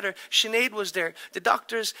into the matter. Sinead was there. The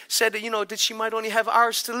doctors said that, she might only have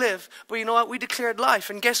hours to live. But you know what? We declared life.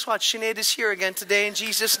 And guess what? Sinead is here again today in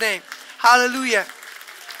Jesus' name. Hallelujah.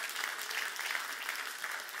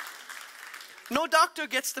 No doctor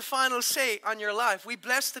gets the final say on your life. We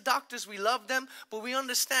bless the doctors. We love them. But we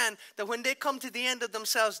understand that when they come to the end of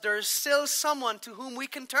themselves, there is still someone to whom we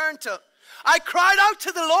can turn to. I cried out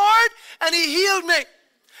to the Lord and He healed me.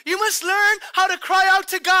 You must learn how to cry out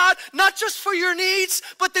to God, not just for your needs,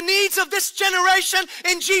 but the needs of this generation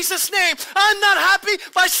in Jesus' name. I'm not happy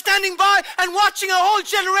by standing by and watching a whole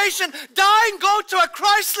generation die and go to a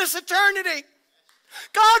Christless eternity.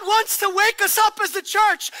 God wants to wake us up as the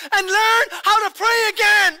church and learn how to pray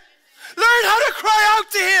again. Learn how to cry out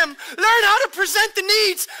to Him. Learn how to present the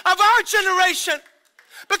needs of our generation.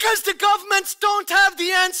 Because the governments don't have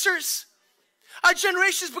the answers. Our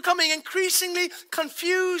generation is becoming increasingly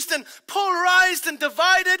confused and polarized and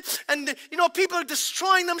divided. And, people are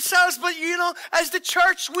destroying themselves. But, as the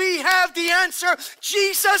church, we have the answer.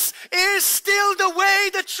 Jesus is still the way,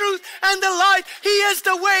 the truth, and the light. He is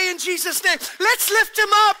the way in Jesus' name. Let's lift Him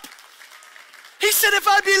up. He said, if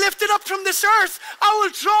I be lifted up from this earth, I will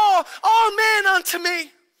draw all men unto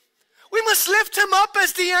me. We must lift Him up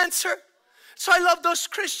as the answer. So I love those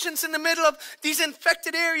Christians in the middle of these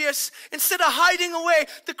infected areas. Instead of hiding away,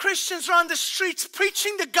 the Christians are on the streets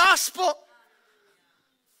preaching the gospel.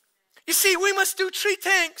 You see, we must do three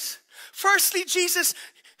things. Firstly, Jesus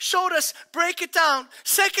showed us, break it down.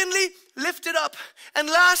 Secondly, lift it up. And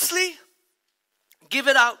lastly, give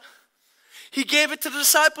it out. He gave it to the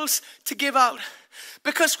disciples to give out.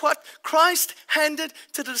 Because what Christ handed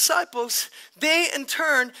to the disciples, they in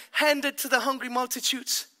turn handed to the hungry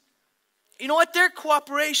multitudes. You know what? Their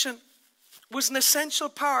cooperation was an essential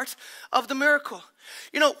part of the miracle.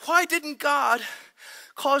 You know, why didn't God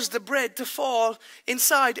cause the bread to fall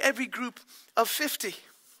inside every group of 50?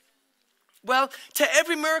 Well, to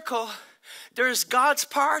every miracle, there's God's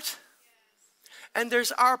part and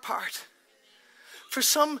there's our part. For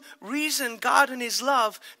some reason, God in his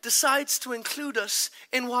love decides to include us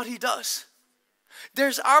in what he does.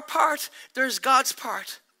 There's our part, there's God's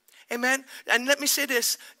part. Amen? And let me say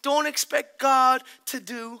this, don't expect God to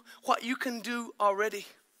do what you can do already.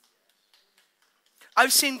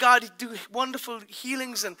 I've seen God do wonderful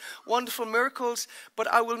healings and wonderful miracles, but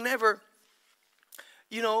I will never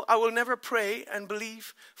pray and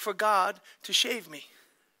believe for God to shave me.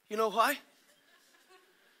 You know why?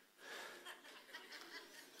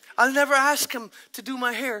 I'll never ask him to do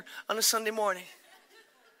my hair on a Sunday morning.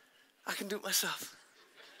 I can do it myself.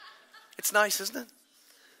 It's nice, isn't it?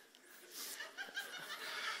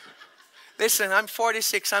 Listen, I'm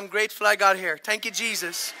 46. I'm grateful I got here. Thank you,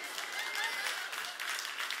 Jesus.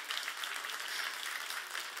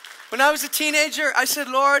 When I was a teenager, I said,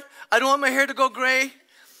 Lord, I don't want my hair to go gray.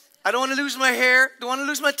 I don't want to lose my hair. Don't want to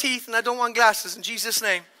lose my teeth. And I don't want glasses in Jesus'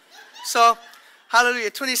 name. So, hallelujah.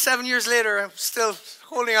 27 years later, I'm still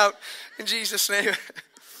holding out in Jesus' name.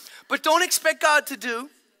 But don't expect God to do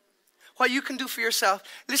what you can do for yourself.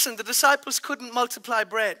 Listen, the disciples couldn't multiply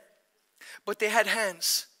bread, but they had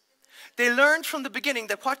hands. They learned from the beginning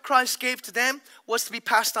that what Christ gave to them was to be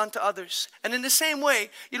passed on to others. And in the same way,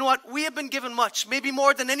 you know what? We have been given much, maybe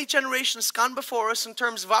more than any generation that's gone before us in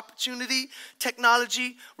terms of opportunity,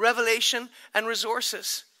 technology, revelation, and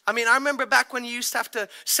resources. I mean, I remember back when you used to have to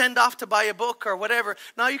send off to buy a book or whatever.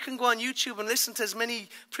 Now you can go on YouTube and listen to as many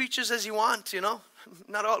preachers as you want, you know.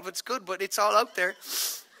 Not all of it's good, but it's all out there.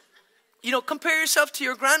 You know, compare yourself to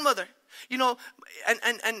your grandmother. You know,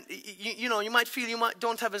 and you know, you might feel you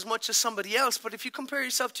don't have as much as somebody else, but if you compare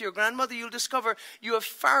yourself to your grandmother, you'll discover you have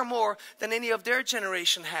far more than any of their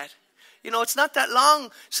generation had. You know, it's not that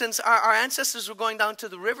long since our ancestors were going down to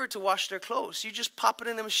the river to wash their clothes. You just pop it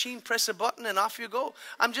in a machine, press a button, and off you go.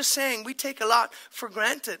 I'm just saying, we take a lot for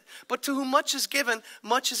granted. But to whom much is given,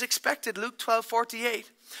 much is expected. Luke 12:48.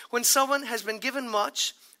 When someone has been given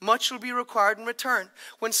much, much will be required in return.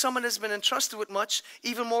 When someone has been entrusted with much,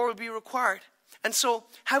 even more will be required. And so,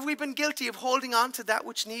 have we been guilty of holding on to that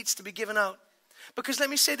which needs to be given out? Because let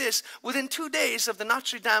me say this, within 2 days of the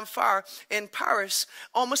Notre Dame fire in Paris,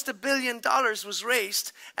 almost $1 billion was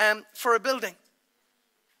raised for a building.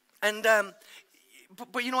 And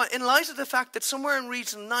but you know what, in light of the fact that somewhere in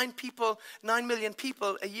region 9 million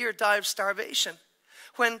people a year die of starvation,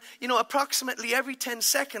 when, you know, approximately every 10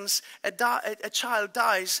 seconds a child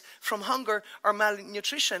dies from hunger or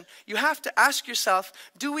malnutrition, you have to ask yourself,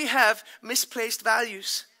 do we have misplaced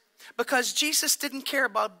values? Because Jesus didn't care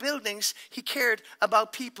about buildings, he cared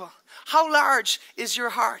about people. How large is your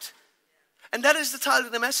heart? And that is the title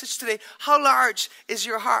of the message today. How large is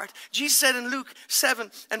your heart? Jesus said in Luke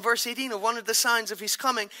 7 and verse 18, one of the signs of his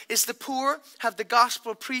coming is the poor have the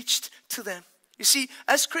gospel preached to them. You see,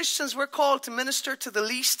 as Christians, we're called to minister to the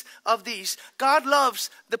least of these. God loves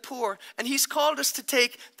the poor, and he's called us to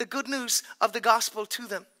take the good news of the gospel to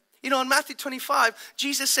them. You know, in Matthew 25,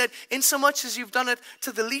 Jesus said, insomuch as you've done it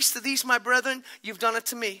to the least of these, my brethren, you've done it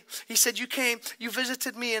to me. He said, you came, you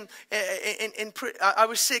visited me, I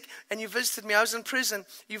was sick, and you visited me. I was in prison,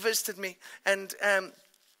 you visited me. And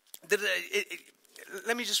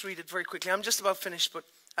let me just read it very quickly. I'm just about finished, but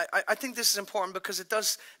I think this is important because it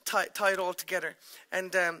does tie it all together.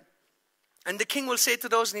 And the king will say to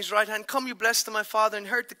those in his right hand, come, you blessed of my Father,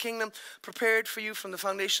 inherit the kingdom prepared for you from the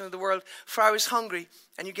foundation of the world. For I was hungry,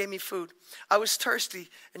 and you gave me food. I was thirsty,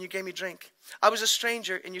 and you gave me drink. I was a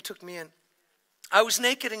stranger, and you took me in. I was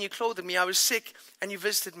naked, and you clothed me. I was sick, and you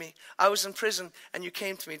visited me. I was in prison, and you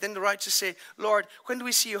came to me. Then the righteous say, Lord, when do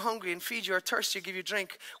we see you hungry and feed you, or thirsty and give you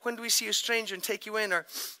drink? When do we see you a stranger and take you in, or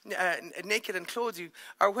naked and clothe you?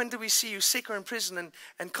 Or when do we see you sick or in prison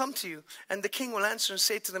and come to you? And the king will answer and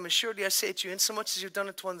say to them, assuredly I say to you, insomuch as you've done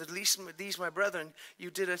it to one of the least of these my brethren,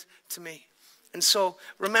 you did it to me. And so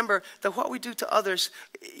remember that what we do to others,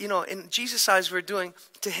 you know, in Jesus' eyes, we're doing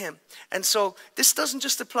to him. And so this doesn't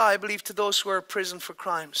just apply, I believe, to those who are in prison for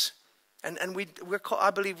crimes. And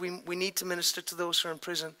I believe we need to minister to those who are in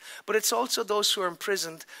prison. But it's also those who are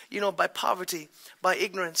imprisoned, you know, by poverty, by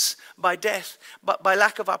ignorance, by death, by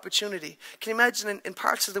lack of opportunity. Can you imagine in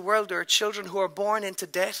parts of the world there are children who are born into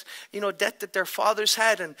debt, you know, debt that their fathers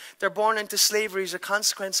had, and they're born into slavery as a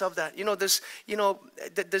consequence of that. You know,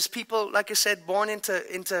 there's people, like I said, born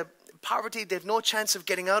into poverty. They have no chance of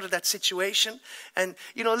getting out of that situation. And,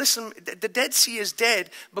 listen, the Dead Sea is dead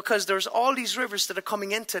because there's all these rivers that are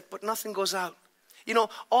coming into it, but nothing goes out.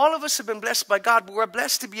 All of us have been blessed by God, but we're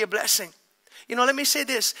blessed to be a blessing. Let me say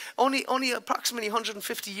this. Only approximately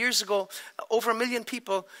 150 years ago, over 1 million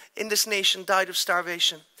people in this nation died of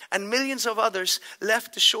starvation. And millions of others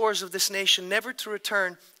left the shores of this nation, never to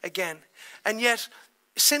return again. And yet,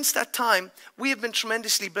 since that time, we have been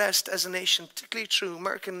tremendously blessed as a nation, particularly through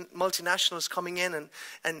American multinationals coming in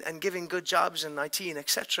and giving good jobs in IT and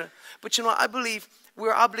etc. But I believe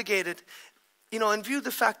we're obligated, in view of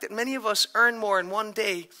the fact that many of us earn more in one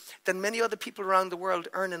day than many other people around the world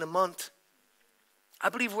earn in a month. I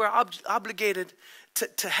believe we're obligated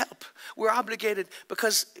to help. We're obligated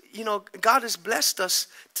because, God has blessed us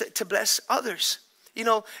to bless others.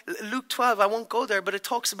 Luke 12, I won't go there, but it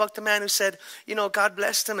talks about the man who said, God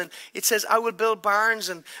blessed him. And it says, I will build barns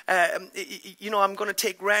and, I'm going to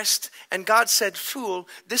take rest. And God said, fool,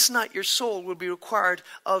 this night your soul will be required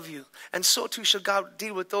of you. And so too shall God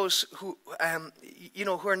deal with those who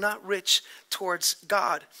are not rich towards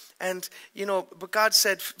God. And, but God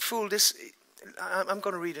said, fool, this... I'm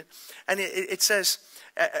going to read it. And it says,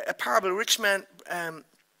 a parable, a rich man,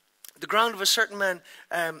 the ground of a certain man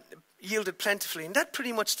yielded plentifully. And that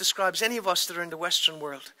pretty much describes any of us that are in the Western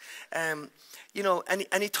world. And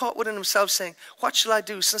he thought within himself saying, what shall I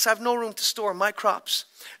do since I have no room to store my crops?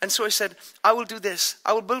 And so he said, I will do this.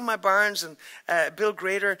 I will build my barns and build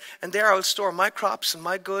greater, and there I will store my crops and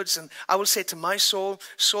my goods. And I will say to my soul,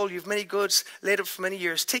 soul, you have many goods laid up for many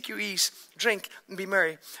years. Take your ease, drink, and be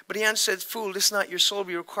merry. But he answered, fool, this night your soul will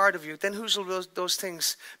be required of you. Then whose will those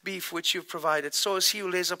things be for which you have provided? So is he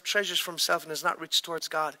who lays up treasures for himself and is not rich towards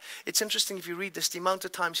God. It's interesting if you read this, the amount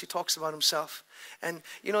of times he talks about himself. And,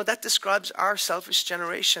 that describes our selfish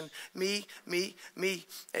generation. Me, me, me.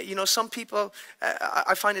 Some people,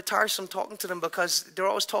 I find it tiresome talking to them because they're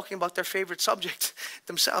always talking about their favorite subject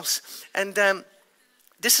themselves. And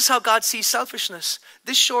this is how God sees selfishness.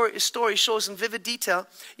 This story shows in vivid detail,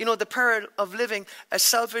 the peril of living a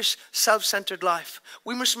selfish, self-centered life.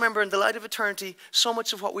 We must remember in the light of eternity, so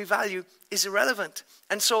much of what we value is irrelevant.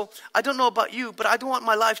 And so, I don't know about you, but I don't want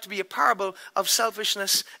my life to be a parable of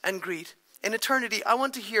selfishness and greed. In eternity, I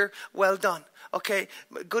want to hear, well done, okay,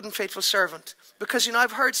 good and faithful servant. Because,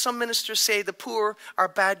 I've heard some ministers say the poor are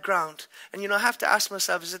bad ground. And, I have to ask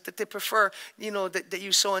myself, is it that they prefer, that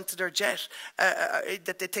you sow into their jet,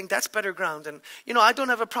 that they think that's better ground? And, I don't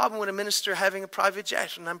have a problem with a minister having a private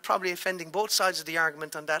jet, and I'm probably offending both sides of the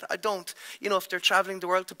argument on that. I don't, if they're traveling the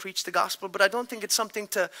world to preach the gospel, but I don't think it's something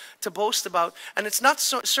to boast about. And it's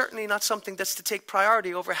certainly not something that's to take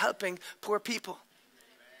priority over helping poor people.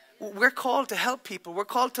 We're called to help people. We're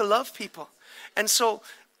called to love people. And so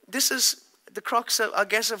this is the crux,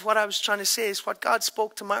 of what I was trying to say is what God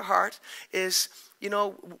spoke to my heart is,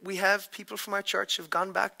 we have people from our church who've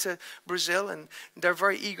gone back to Brazil and they're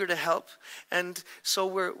very eager to help. And so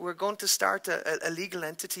we're going to start a legal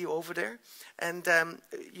entity over there. And,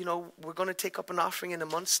 we're going to take up an offering in a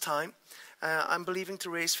month's time. I'm believing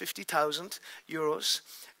to raise 50,000 euros.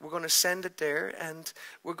 We're going to send it there and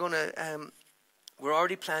we're going to... We're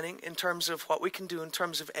already planning in terms of what we can do in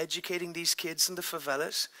terms of educating these kids in the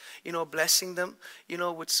favelas, blessing them,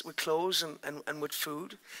 with clothes and with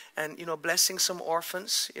food, and, blessing some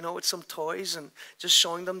orphans, with some toys and just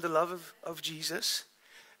showing them the love of Jesus.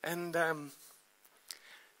 And, the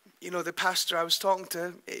pastor I was talking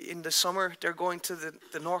to in the summer, they're going to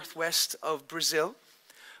the northwest of Brazil,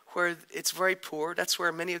 where it's very poor. That's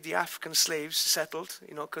where many of the African slaves settled,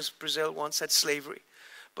 because Brazil once had slavery.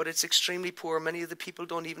 But it's extremely poor. Many of the people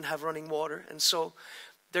don't even have running water. And so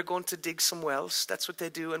they're going to dig some wells. That's what they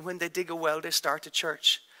do. And when they dig a well, they start a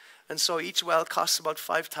church. And so each well costs about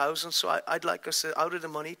 5,000. So I'd like us out of the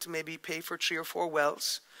money to maybe pay for 3 or 4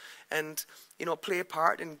 wells. And, play a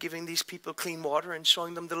part in giving these people clean water and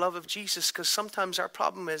showing them the love of Jesus. Because sometimes our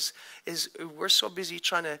problem is we're so busy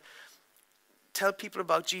trying to tell people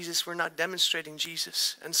about Jesus, we're not demonstrating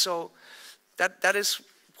Jesus. And so that is...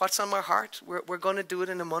 what's on my heart. We're going to do it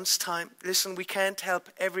in a month's time. Listen, we can't help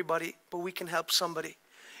everybody, but we can help somebody.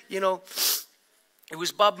 It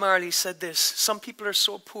was Bob Marley said this. Some people are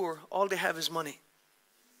so poor, all they have is money.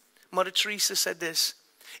 Mother Teresa said this.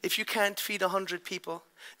 If you can't feed 100 people,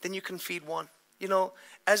 then you can feed one.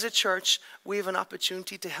 As a church, we have an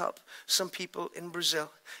opportunity to help some people in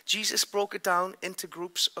Brazil. Jesus broke it down into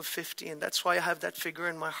groups of 50, and that's why I have that figure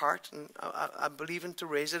in my heart, and I believe in to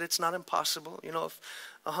raise it. It's not impossible. If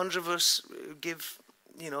 100 of us give,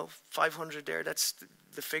 500 there, that's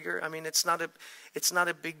the figure. I mean, it's not a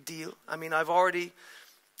big deal. I mean, I'll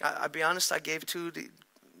be honest, I gave to the,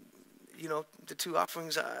 the 2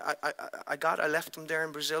 offerings I left them there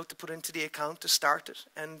in Brazil to put into the account to start it.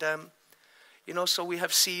 And, so we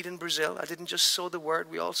have seed in Brazil. I didn't just sow the word,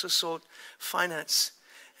 we also sowed finance.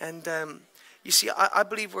 And you see, I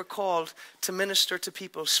believe we're called to minister to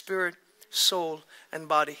people, spirit, soul, and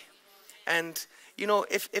body. And,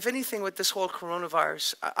 if anything with this whole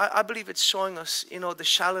coronavirus, I believe it's showing us, the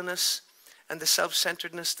shallowness and the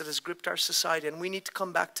self-centeredness that has gripped our society. And we need to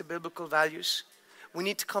come back to biblical values. We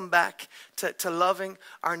need to come back to loving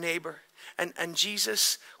our neighbor. And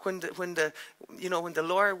Jesus, when the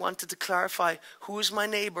lawyer wanted to clarify who is my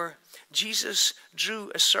neighbor, Jesus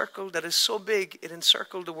drew a circle that is so big it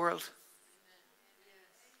encircled the world.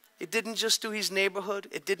 It didn't just do his neighborhood.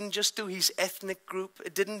 It didn't just do his ethnic group.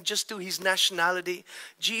 It didn't just do his nationality.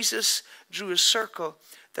 Jesus drew a circle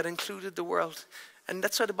that included the world. And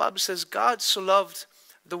that's why the Bible says God so loved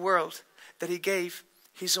the world that he gave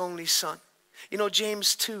his only son.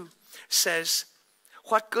 James 2 says,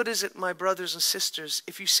 what good is it, my brothers and sisters,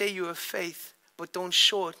 if you say you have faith but don't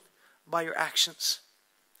show it by your actions?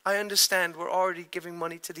 I understand we're already giving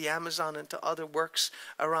money to the Amazon and to other works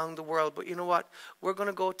around the world. But you know what? We're going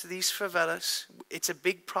to go to these favelas. It's a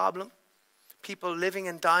big problem. People living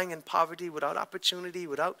and dying in poverty without opportunity,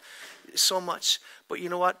 without so much. But you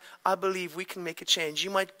know what? I believe we can make a change.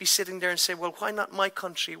 You might be sitting there and say, well, why not my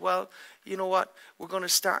country? Well, you know what? We're going to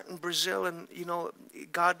start in Brazil. And,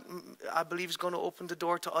 God, I believe, is going to open the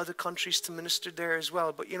door to other countries to minister there as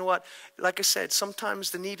well. But you know what? Like I said,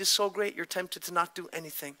 sometimes the need is so great, you're tempted to not do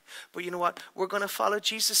anything. But you know what? We're going to follow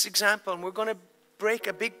Jesus' example. And we're going to break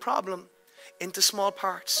a big problem into small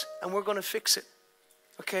parts. And we're going to fix it.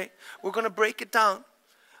 Okay, we're going to break it down.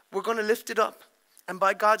 We're going to lift it up. And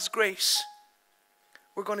by God's grace,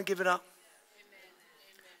 we're going to give it up.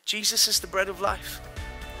 Jesus is the bread of life.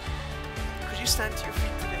 Could you stand to your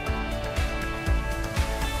feet today?